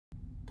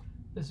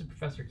This is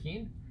Professor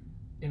Keen.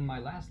 In my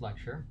last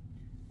lecture,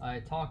 I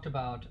talked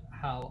about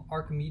how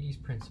Archimedes'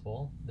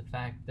 principle, the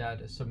fact that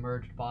a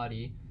submerged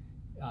body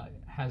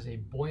has a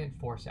buoyant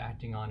force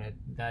acting on it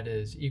that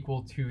is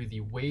equal to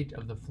the weight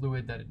of the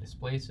fluid that it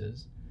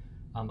displaces.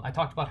 I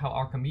talked about how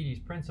Archimedes'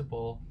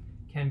 principle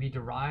can be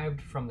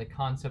derived from the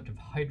concept of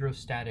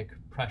hydrostatic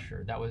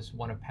pressure. That was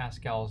one of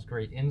Pascal's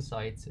great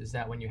insights, is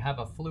that when you have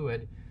a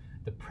fluid,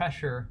 the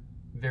pressure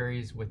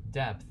varies with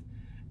depth,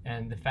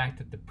 and the fact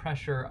that the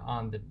pressure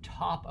on the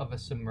top of a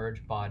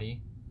submerged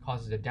body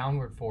causes a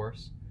downward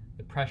force,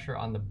 the pressure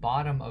on the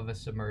bottom of a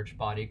submerged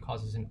body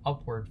causes an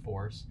upward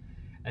force,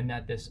 and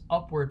that this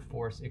upward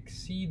force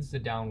exceeds the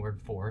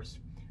downward force,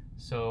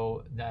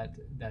 so that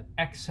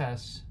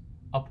excess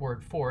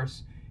upward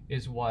force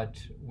is what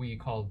we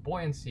call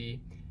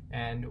buoyancy,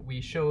 and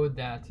we showed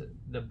that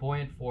the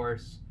buoyant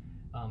force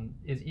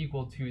is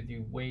equal to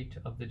the weight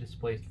of the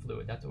displaced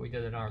fluid. That's what we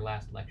did in our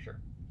last lecture.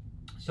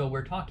 So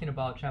we're talking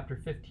about chapter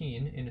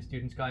 15 in A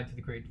Student's Guide to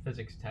the Great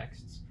Physics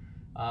Texts.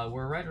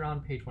 We're right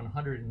around page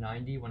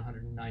 190,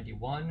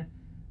 191.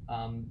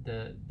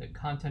 The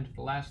content of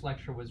the last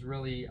lecture was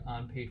really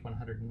on page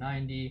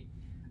 190.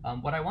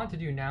 What I want to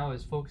do now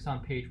is focus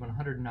on page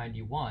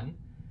 191,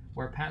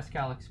 where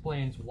Pascal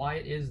explains why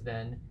it is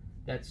then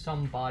that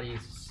some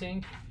bodies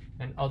sink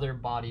and other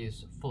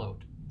bodies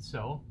float.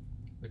 So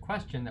the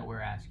question that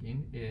we're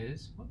asking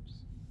is,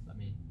 whoops, let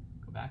me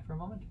go back for a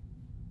moment.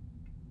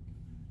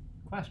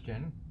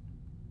 Question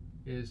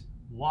is,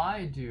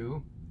 why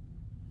do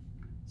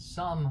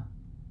some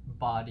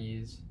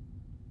bodies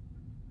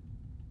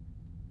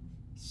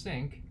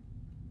sink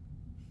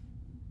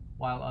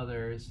while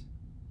others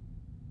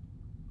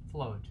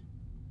float?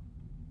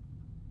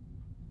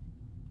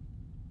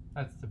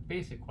 That's the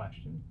basic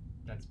question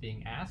that's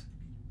being asked.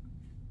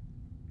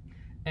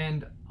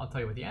 And I'll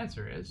tell you what the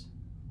answer is.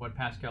 What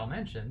Pascal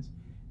mentions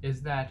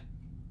is that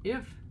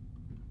if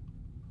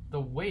the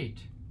weight,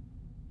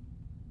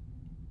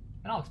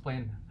 and I'll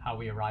explain how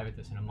we arrive at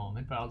this in a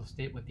moment, but I'll just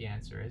state what the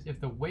answer is.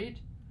 If the weight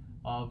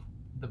of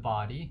the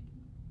body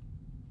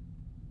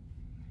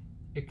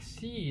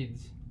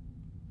exceeds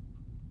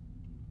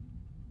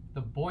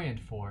the buoyant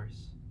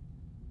force,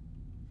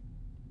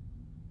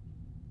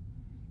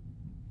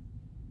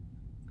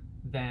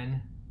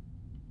 then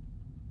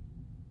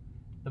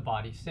the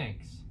body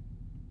sinks.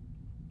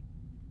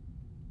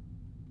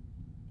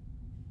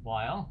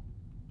 While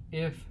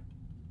if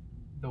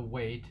the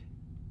weight,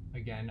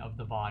 again, of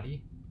the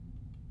body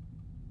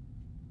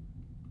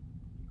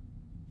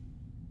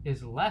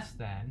is less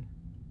than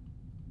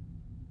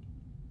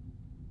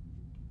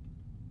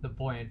the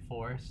buoyant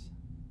force,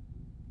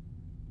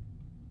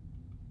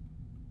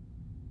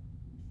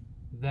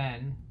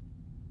 then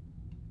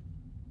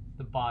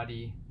the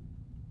body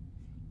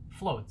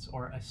floats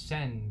or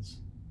ascends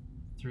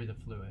through the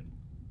fluid.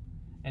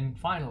 And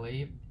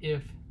finally,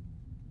 if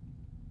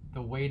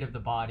the weight of the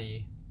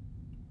body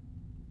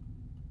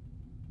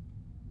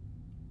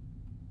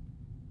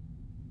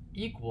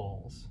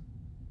equals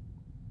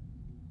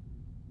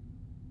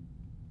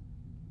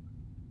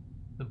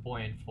the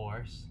buoyant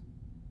force,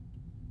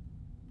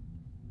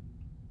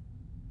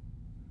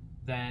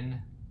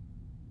 then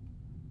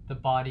the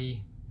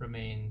body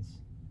remains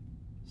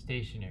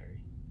stationary.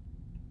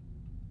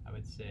 I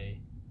would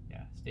say,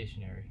 yeah,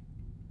 stationary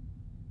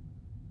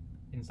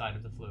inside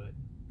of the fluid.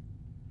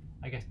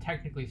 I guess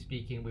technically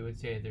speaking, we would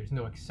say there's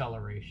no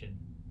acceleration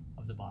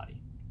of the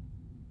body.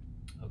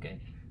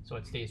 Okay, so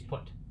it stays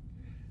put.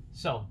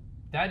 So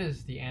that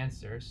is the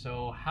answer.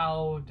 So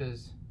how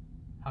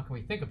can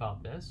we think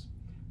about this?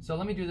 So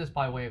let me do this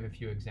by way of a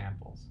few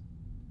examples.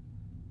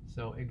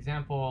 So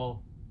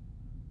example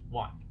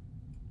 1.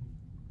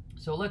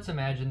 So let's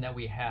imagine that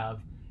we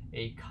have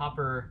a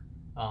copper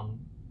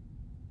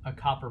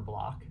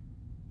block.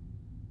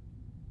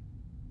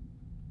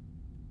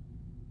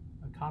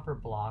 A copper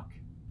block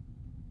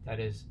that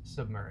is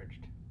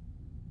submerged.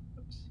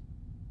 Oops.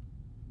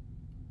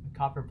 A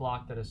copper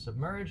block that is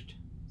submerged.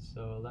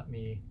 So let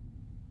me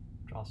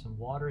draw some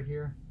water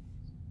here.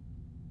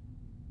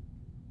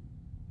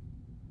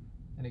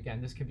 And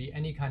again, this could be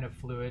any kind of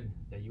fluid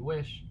that you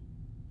wish.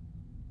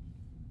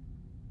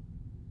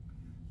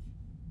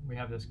 We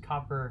have this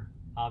copper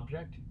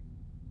object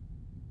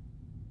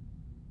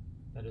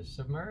that is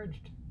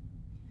submerged.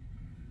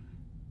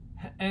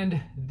 And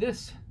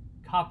this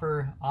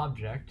copper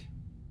object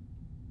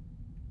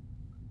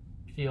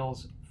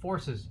feels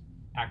forces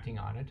acting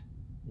on it.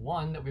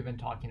 One that we've been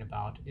talking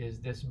about is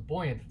this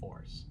buoyant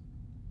force.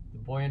 The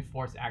buoyant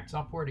force acts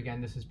upward.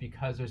 Again, this is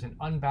because there's an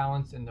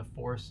unbalance in the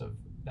force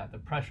that the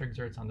pressure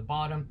exerts on the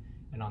bottom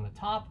and on the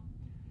top.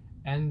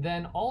 And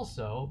then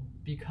also,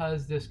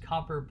 because this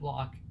copper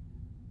block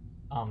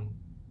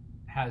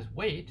has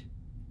weight,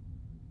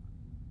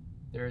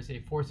 there is a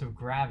force of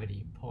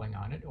gravity pulling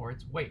on it, or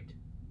its weight.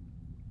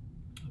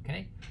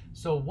 Okay,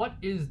 so what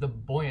is the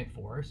buoyant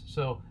force?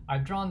 So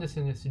I've drawn this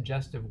in a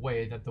suggestive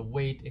way that the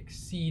weight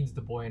exceeds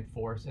the buoyant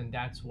force, and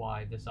that's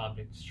why this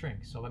object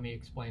shrinks. So let me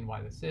explain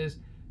why this is.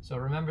 So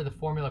remember the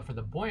formula for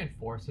the buoyant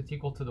force, it's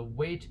equal to the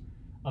weight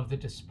of the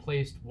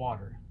displaced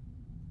water,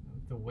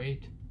 the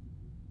weight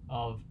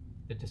of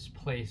the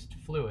displaced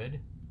fluid.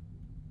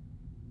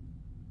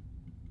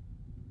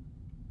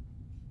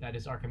 That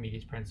is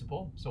Archimedes'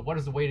 principle. So what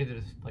is the weight of the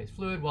displaced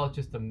fluid? Well, it's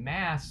just the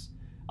mass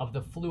of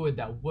the fluid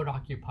that would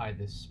occupy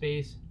this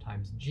space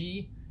times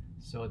g.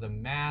 So the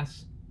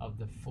mass of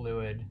the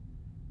fluid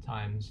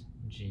times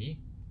g.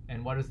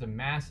 And what is the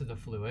mass of the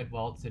fluid?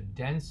 Well, it's the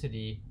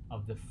density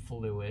of the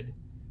fluid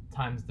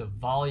times the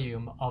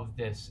volume of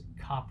this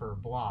copper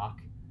block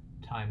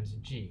times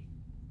g.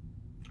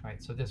 All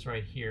right, so this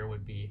right here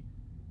would be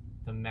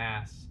the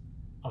mass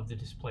of the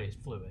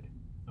displaced fluid.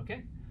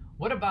 Okay?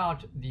 What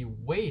about the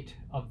weight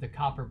of the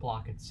copper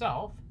block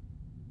itself?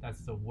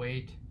 That's the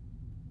weight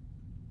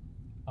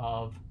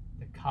of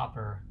the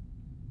copper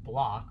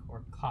block,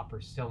 or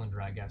copper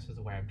cylinder, I guess is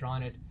the way I've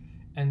drawn it.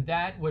 And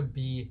that would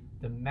be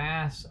the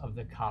mass of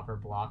the copper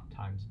block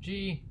times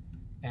g.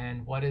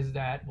 And what is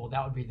that? Well,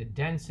 that would be the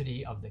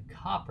density of the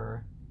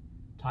copper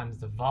times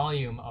the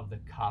volume of the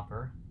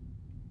copper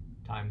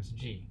times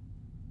g.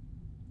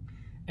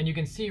 And you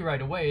can see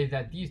right away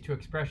that these two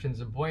expressions,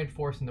 the buoyant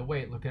force and the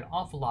weight, look an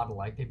awful lot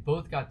alike. They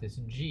both got this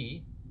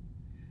g.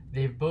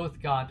 They've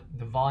both got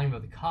the volume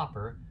of the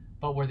copper.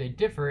 But where they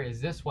differ is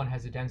this one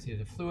has the density of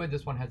the fluid,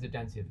 this one has the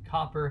density of the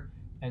copper.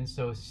 And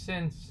so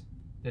since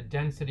the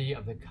density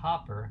of the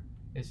copper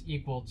is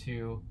equal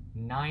to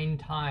 9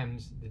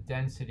 times the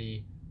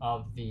density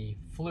of the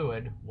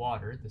fluid,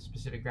 water, the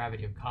specific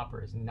gravity of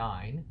copper is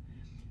 9,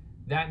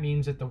 that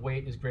means that the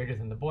weight is greater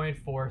than the buoyant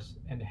force,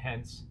 and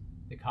hence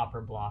the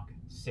copper block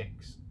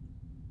sinks.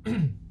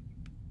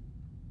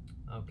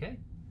 Okay.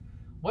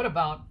 What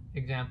about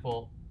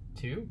example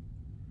 2?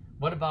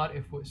 What about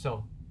if we,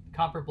 so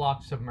copper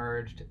block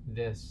submerged,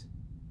 this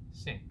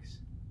sinks.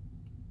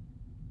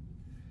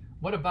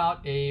 What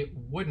about a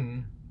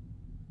wooden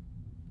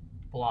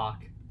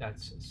block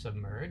that's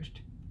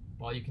submerged?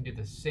 Well, you can do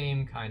the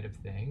same kind of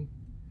thing.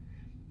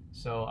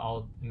 So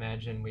I'll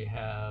imagine we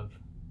have,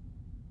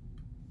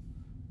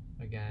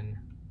 again,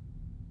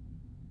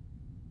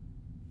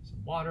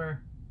 some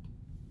water.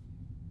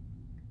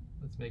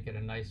 Let's make it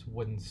a nice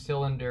wooden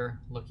cylinder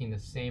looking the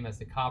same as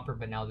the copper,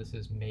 but now this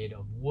is made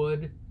of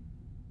wood,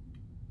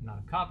 not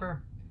of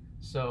copper.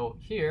 So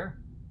here,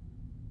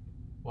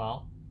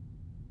 well,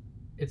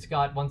 it's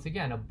got, once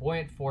again, a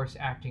buoyant force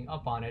acting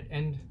up on it.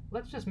 And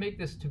let's just make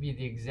this to be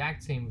the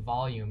exact same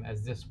volume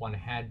as this one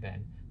had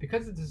been.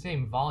 Because it's the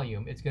same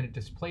volume, it's going to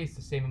displace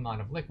the same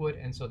amount of liquid,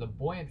 and so the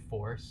buoyant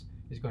force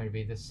is going to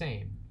be the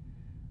same.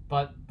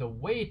 But the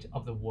weight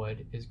of the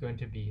wood is going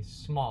to be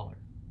smaller.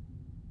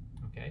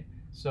 Okay?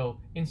 So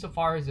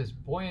insofar as this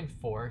buoyant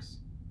force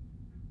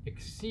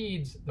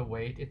exceeds the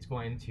weight, it's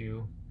going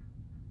to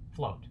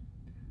float.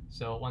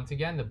 So once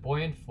again, the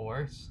buoyant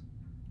force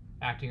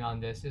acting on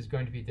this is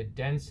going to be the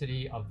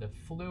density of the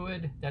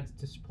fluid that's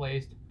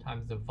displaced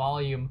times the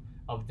volume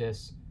of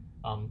this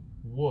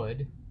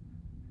wood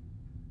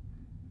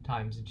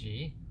times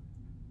g.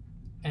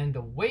 And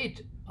the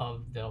weight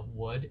of the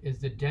wood is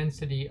the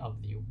density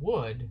of the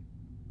wood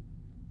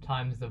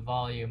times the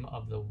volume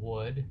of the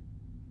wood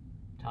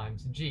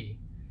times g.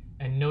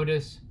 And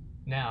notice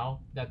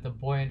now that the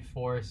buoyant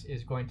force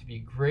is going to be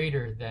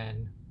greater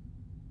than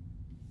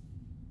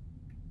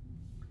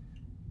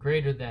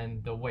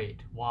the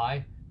weight.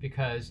 Why?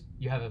 Because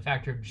you have a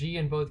factor of g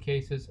in both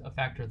cases, a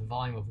factor of the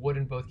volume of wood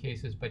in both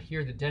cases, but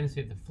here the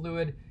density of the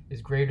fluid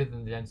is greater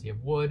than the density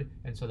of wood,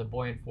 and so the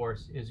buoyant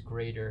force is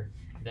greater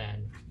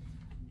than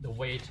the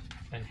weight,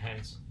 and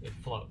hence it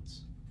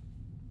floats.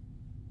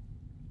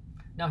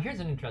 Now here's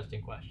an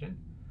interesting question.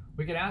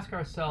 We could ask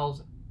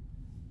ourselves,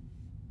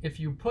 if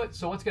you put,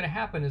 so what's going to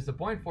happen is the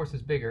buoyant force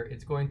is bigger,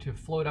 it's going to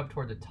float up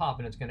toward the top,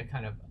 and it's going to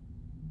kind of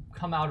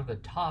come out of the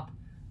top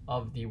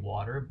of the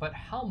water, but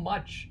how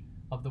much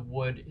of the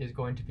wood is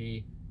going to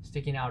be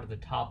sticking out of the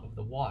top of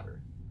the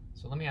water?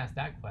 So let me ask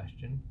that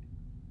question.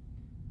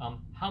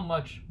 How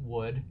much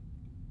wood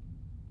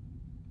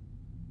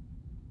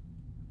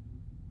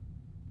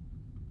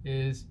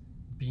is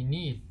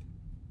beneath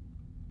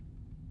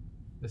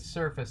the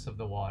surface of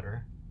the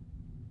water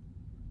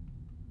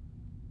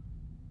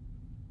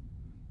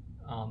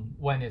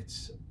when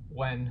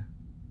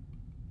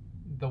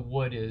the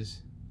wood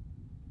is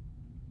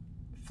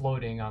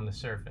floating on the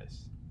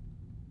surface?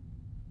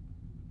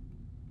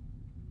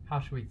 How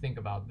should we think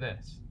about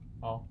this?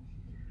 Well,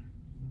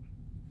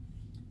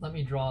 let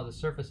me draw the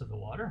surface of the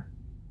water.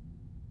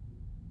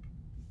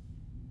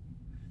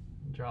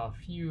 Draw a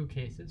few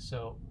cases.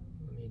 So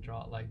let me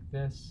draw it like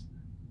this.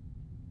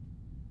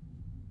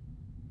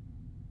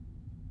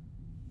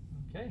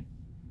 Okay.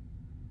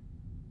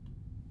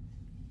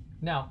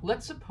 Now,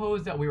 let's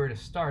suppose that we were to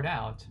start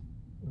out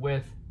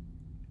with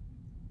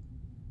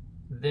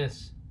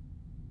this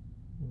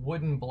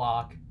wooden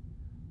block.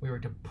 We were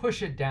to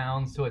push it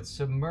down so it's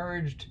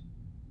submerged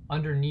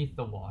underneath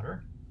the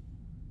water.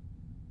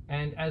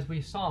 And as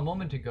we saw a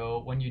moment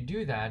ago, when you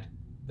do that,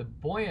 the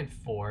buoyant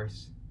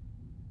force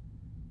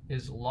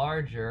is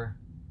larger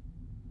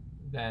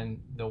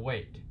than the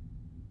weight.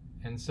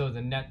 And so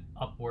the net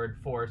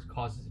upward force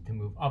causes it to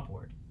move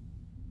upward.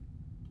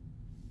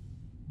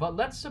 But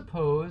let's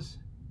suppose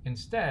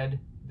instead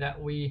that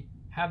we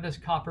have this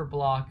copper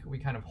block, we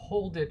kind of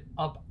hold it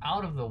up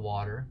out of the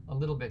water a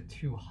little bit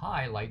too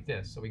high like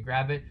this. So we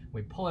grab it,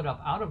 we pull it up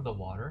out of the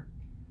water.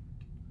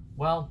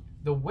 Well,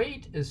 the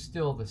weight is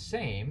still the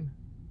same,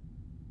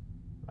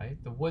 right?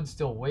 The wood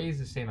still weighs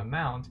the same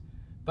amount,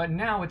 but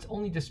now it's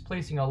only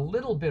displacing a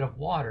little bit of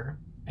water,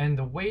 and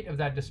the weight of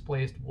that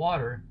displaced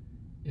water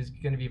is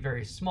going to be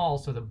very small,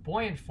 so the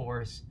buoyant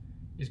force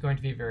is going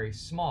to be very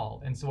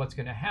small. And so what's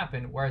going to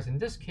happen, whereas in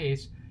this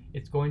case,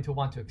 it's going to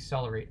want to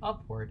accelerate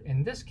upward.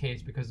 In this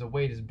case, because the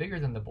weight is bigger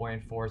than the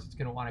buoyant force, it's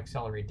going to want to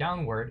accelerate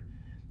downward.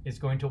 It's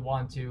going to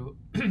want to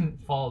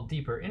fall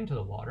deeper into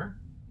the water.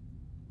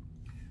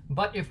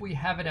 But if we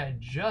have it at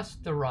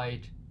just the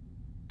right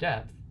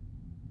depth,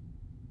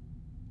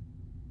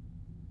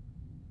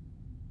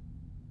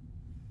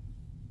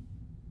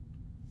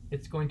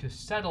 it's going to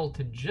settle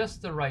to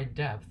just the right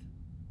depth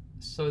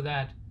so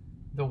that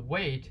the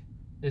weight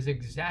is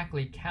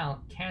exactly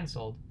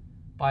canceled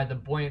by the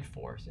buoyant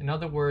force. In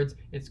other words,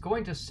 it's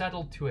going to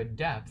settle to a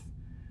depth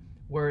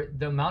where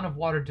the amount of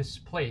water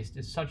displaced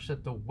is such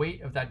that the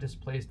weight of that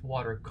displaced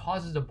water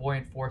causes a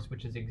buoyant force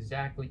which is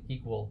exactly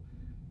equal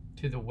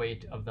to the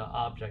weight of the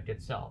object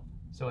itself.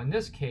 So in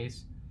this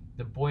case,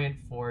 the buoyant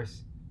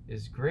force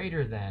is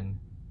greater than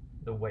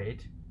the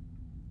weight.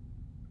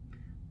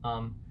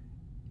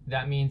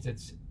 That means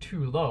it's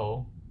too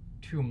low,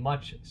 too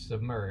much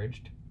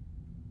submerged,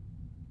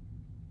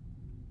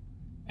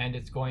 and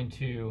it's going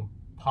to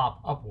pop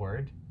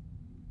upward.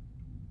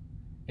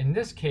 In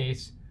this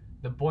case,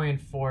 the buoyant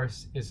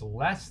force is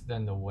less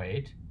than the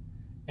weight,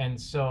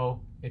 and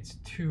so it's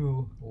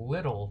too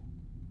little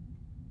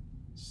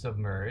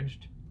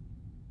submerged,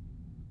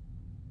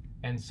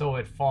 and so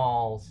it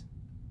falls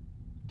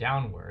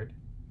downward.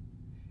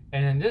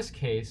 And in this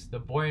case, the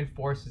buoyant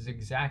force is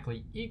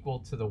exactly equal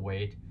to the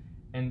weight,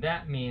 and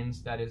that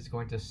means that it's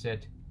going to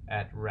sit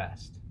at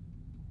rest.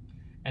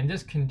 And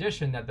this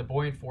condition that the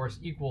buoyant force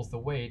equals the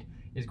weight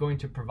is going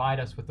to provide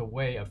us with a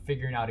way of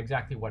figuring out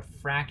exactly what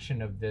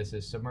fraction of this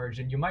is submerged.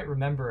 And you might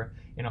remember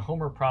in a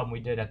homework problem we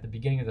did at the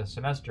beginning of the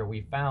semester,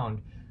 we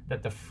found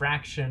that the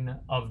fraction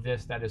of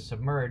this that is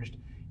submerged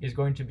is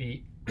going to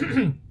be,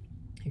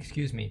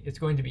 excuse me, it's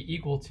going to be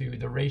equal to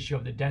the ratio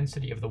of the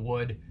density of the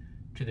wood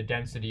to the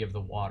density of the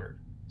water.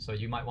 So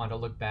you might want to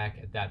look back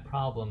at that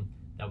problem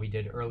that we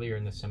did earlier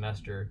in the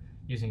semester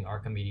using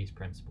Archimedes'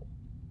 principle.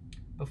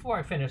 Before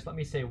I finish, let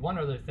me say one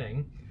other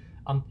thing.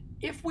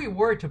 If we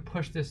were to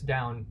push this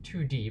down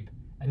too deep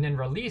and then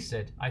release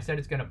it, I said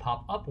it's going to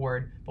pop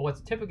upward, but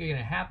what's typically going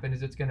to happen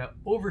is it's going to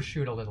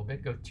overshoot a little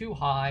bit, go too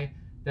high,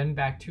 then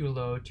back too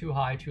low, too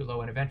high, too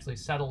low, and eventually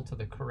settle to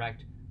the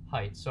correct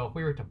height. So if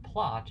we were to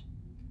plot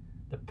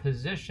the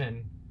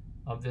position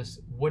of this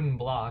wooden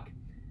block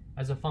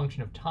as a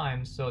function of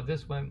time, so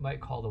this one might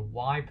call the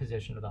y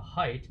position, or the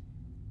height.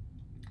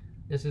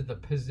 This is the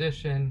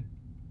position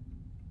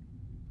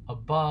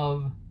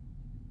above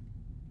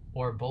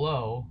or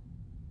below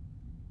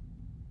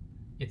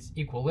its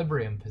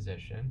equilibrium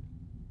position.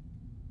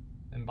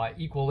 And by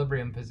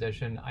equilibrium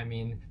position, I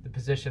mean the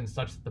position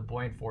such that the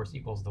buoyant force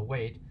equals the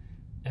weight.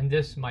 And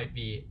this might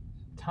be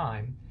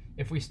time.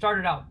 If we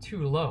started out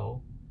too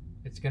low,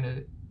 it's going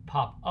to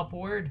pop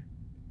upward,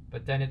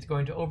 but then it's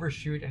going to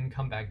overshoot and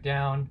come back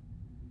down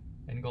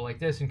and go like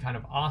this and kind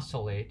of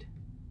oscillate,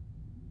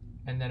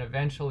 and then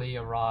eventually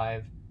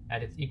arrive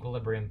at its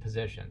equilibrium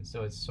position.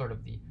 So it's sort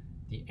of the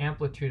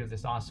amplitude of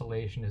this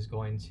oscillation is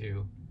going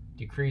to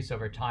decrease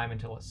over time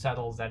until it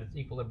settles at its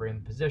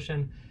equilibrium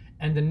position.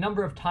 And the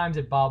number of times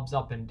it bobs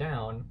up and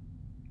down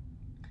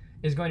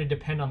is going to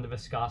depend on the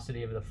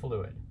viscosity of the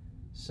fluid.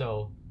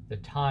 So the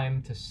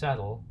time to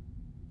settle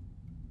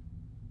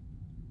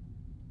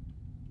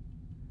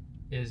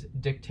is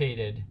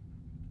dictated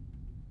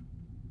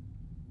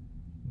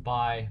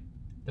by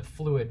the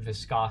fluid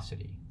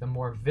viscosity. The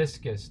more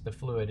viscous the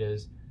fluid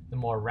is, the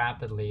more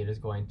rapidly it is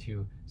going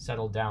to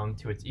settle down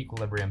to its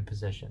equilibrium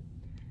position.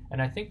 And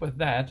I think with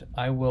that,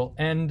 I will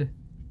end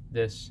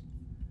this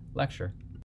lecture.